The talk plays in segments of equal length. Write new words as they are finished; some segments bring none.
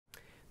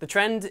The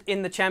trend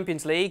in the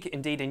Champions League,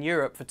 indeed in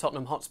Europe for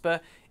Tottenham Hotspur,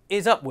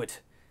 is upward.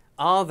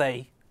 Are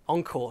they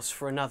on course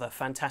for another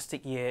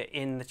fantastic year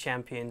in the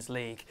Champions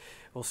League?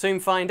 We'll soon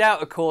find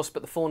out, of course,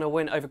 but the 4-0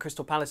 win over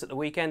Crystal Palace at the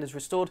weekend has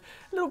restored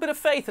a little bit of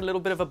faith, a little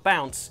bit of a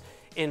bounce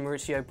in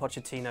Mauricio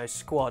Pochettino's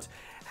squad.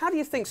 How do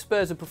you think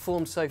Spurs have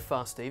performed so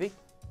far, Stevie?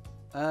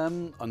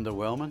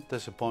 Underwhelming,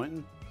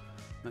 disappointing.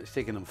 It's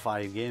taken them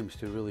 5 games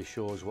to really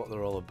show us what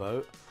they're all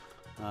about.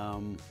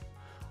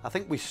 I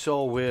think we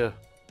saw where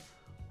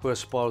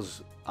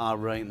Spurs are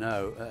right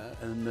now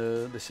in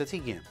the City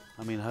game.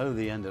 I mean, how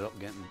they ended up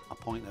getting a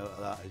point out of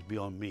that is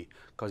beyond me,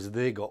 because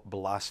they got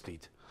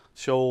blasted.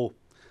 So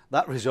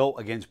that result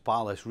against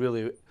Palace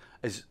really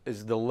is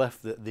the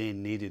lift that they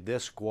needed. Their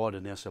squad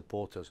and their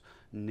supporters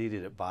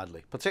needed it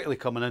badly, particularly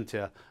coming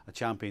into a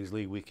Champions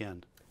League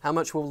weekend. How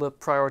much will the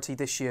priority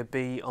this year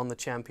be on the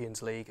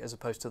Champions League as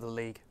opposed to the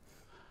league?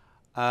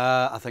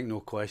 I think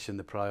no question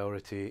the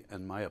priority,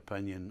 in my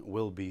opinion,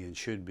 will be and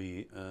should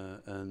be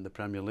in the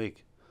Premier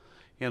League.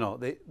 You know,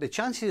 the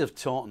chances of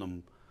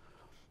Tottenham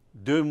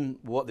doing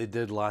what they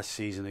did last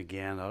season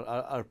again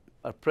are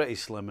pretty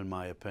slim, in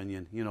my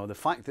opinion. You know, the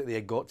fact that they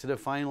had got to the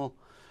final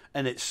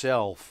in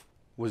itself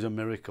was a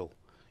miracle.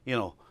 You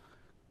know,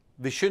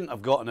 they shouldn't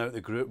have gotten out of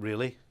the group,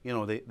 really. You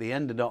know, they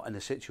ended up in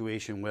a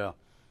situation where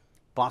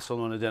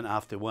Barcelona didn't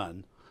have to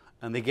win,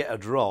 and they get a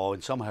draw,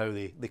 and somehow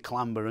they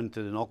clamber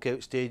into the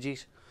knockout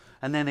stages,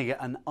 and then they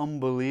get an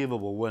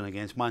unbelievable win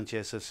against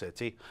Manchester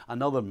City,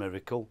 another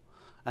miracle,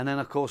 and then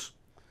of course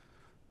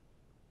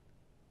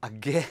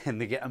again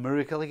they get a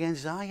miracle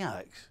against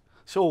Ajax.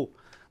 So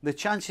the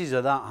chances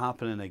of that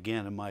happening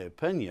again, in my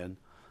opinion,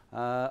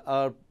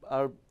 are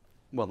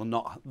well,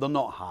 they're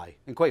not high.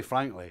 And quite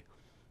frankly,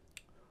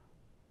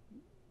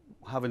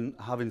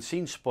 having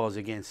seen Spurs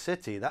against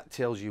City, that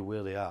tells you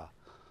where they are.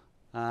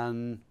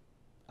 And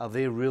are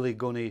they really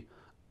going to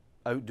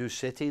outdo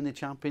City in the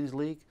Champions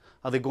League?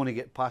 Are they going to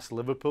get past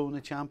Liverpool in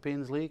the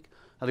Champions League?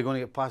 Are they going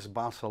to get past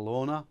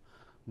Barcelona,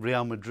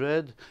 Real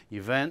Madrid,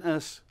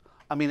 Juventus?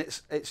 I mean,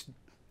 it's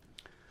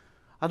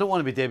I don't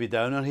want to be Debbie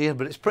Downer here,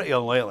 but it's pretty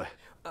unlikely.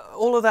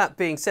 All of that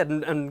being said,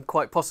 and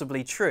quite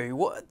possibly true,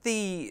 what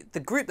the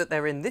group that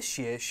they're in this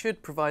year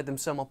should provide them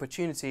some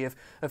opportunity of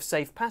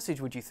safe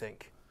passage, would you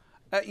think?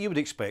 You would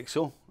expect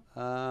so.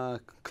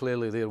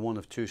 Clearly they're one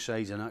of 2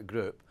 sides in that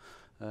group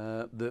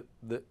that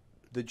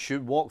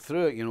should walk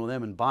through it. You know,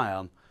 them and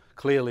Bayern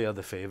clearly are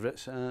the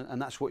favourites,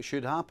 and that's what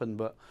should happen.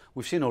 But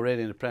we've seen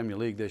already in the Premier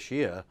League this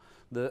year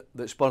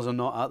that Spurs are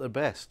not at their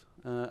best,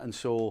 and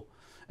so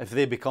if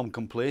they become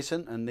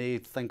complacent and they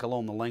think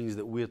along the lines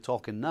that we're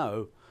talking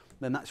now,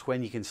 then that's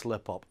when you can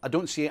slip up. I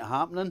don't see it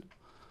happening,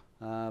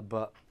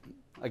 but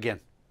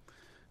again,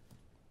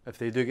 if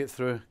they do get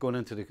through, going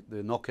into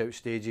the knockout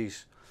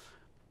stages,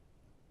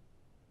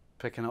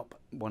 picking up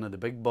one of the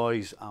big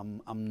boys,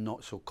 I'm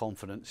not so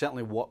confident.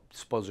 Certainly what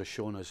Spurs are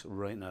showing us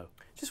right now.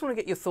 Just want to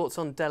get your thoughts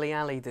on Dele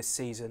Alli this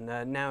season,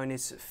 now in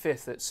his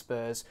 5th at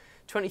Spurs,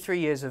 23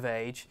 years of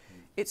age.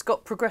 It's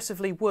got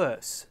progressively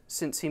worse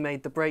since he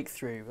made the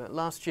breakthrough.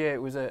 Last year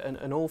it was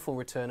an awful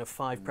return of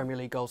 5 Premier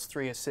League goals,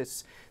 3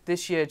 assists.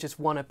 This year just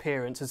 1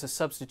 appearance as a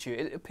substitute.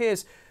 It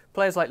appears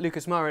players like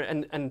Lucas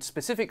Moura and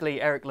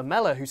specifically Eric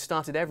Lamela, who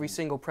started every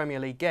single Premier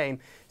League game,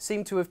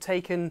 seem to have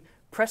taken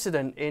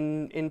precedent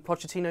in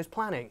Pochettino's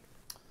planning.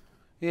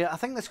 Yeah, I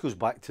think this goes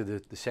back to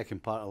the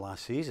second part of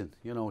last season.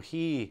 You know,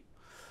 he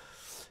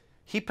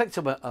picked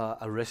up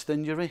a wrist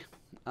injury.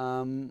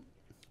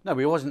 Now,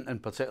 he wasn't in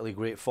particularly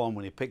great form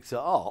when he picked it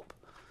up,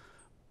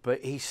 but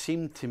he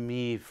seemed to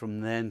me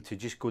from then to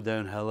just go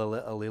downhill a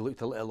little. He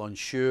looked a little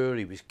unsure,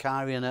 he was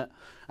carrying it,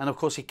 and of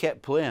course he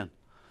kept playing.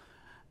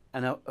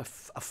 And a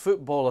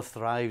footballer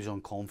thrives on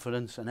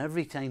confidence, and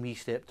every time he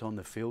stepped on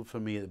the field for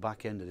me at the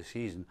back end of the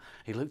season,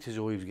 he looked as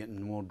though he was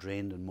getting more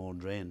drained and more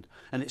drained.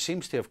 And it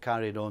seems to have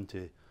carried on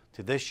to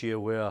this year,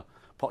 where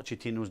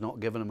Pochettino's not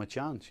giving him a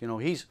chance. You know,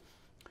 he's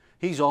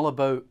all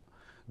about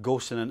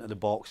ghosting into the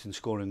box and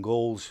scoring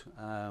goals,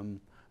 and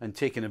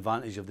taking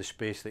advantage of the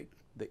space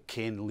that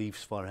Kane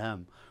leaves for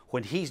him.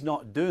 When he's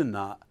not doing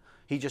that,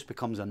 he just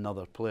becomes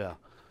another player.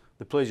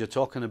 The players you're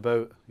talking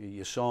about,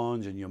 your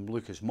Sons and your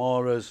Lucas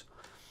Mouras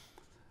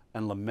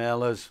and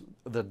Lamelas,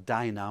 they're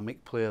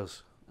dynamic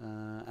players,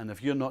 and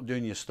if you're not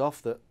doing your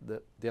stuff that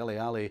Dele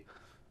Alli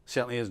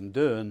certainly isn't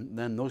doing,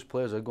 then those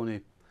players are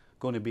going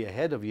to be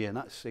ahead of you, and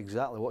that's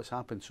exactly what's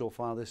happened so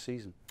far this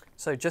season.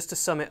 So just to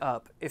sum it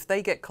up, if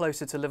they get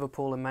closer to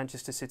Liverpool and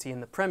Manchester City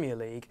in the Premier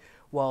League,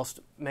 whilst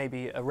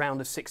maybe a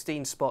round of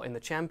 16 spot in the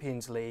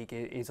Champions League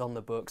is on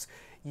the books,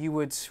 you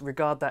would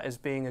regard that as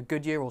being a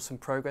good year or some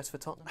progress for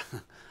Tottenham?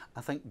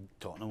 I think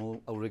Tottenham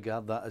will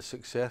regard that as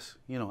success.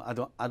 You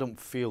know, I don't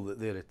feel that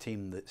they're a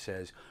team that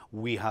says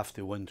we have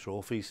to win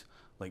trophies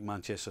like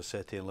Manchester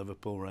City and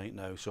Liverpool right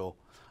now. So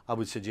I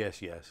would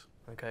suggest yes.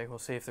 Okay, we'll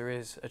see if there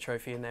is a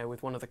trophy in there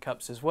with one of the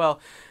cups as well.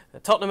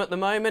 Tottenham at the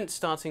moment,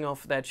 starting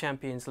off their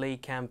Champions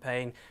League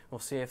campaign. We'll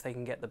see if they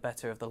can get the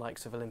better of the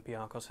likes of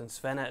Olympiacos and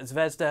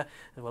Zvezda,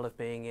 as well as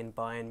being in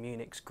Bayern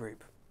Munich's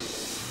group.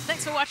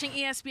 Thanks for watching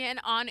ESPN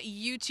on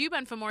YouTube,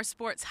 and for more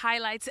sports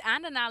highlights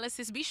and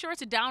analysis, be sure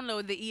to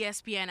download the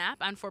ESPN app,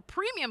 and for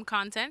premium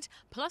content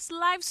plus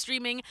live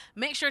streaming,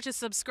 make sure to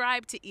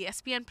subscribe to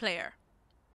ESPN Player.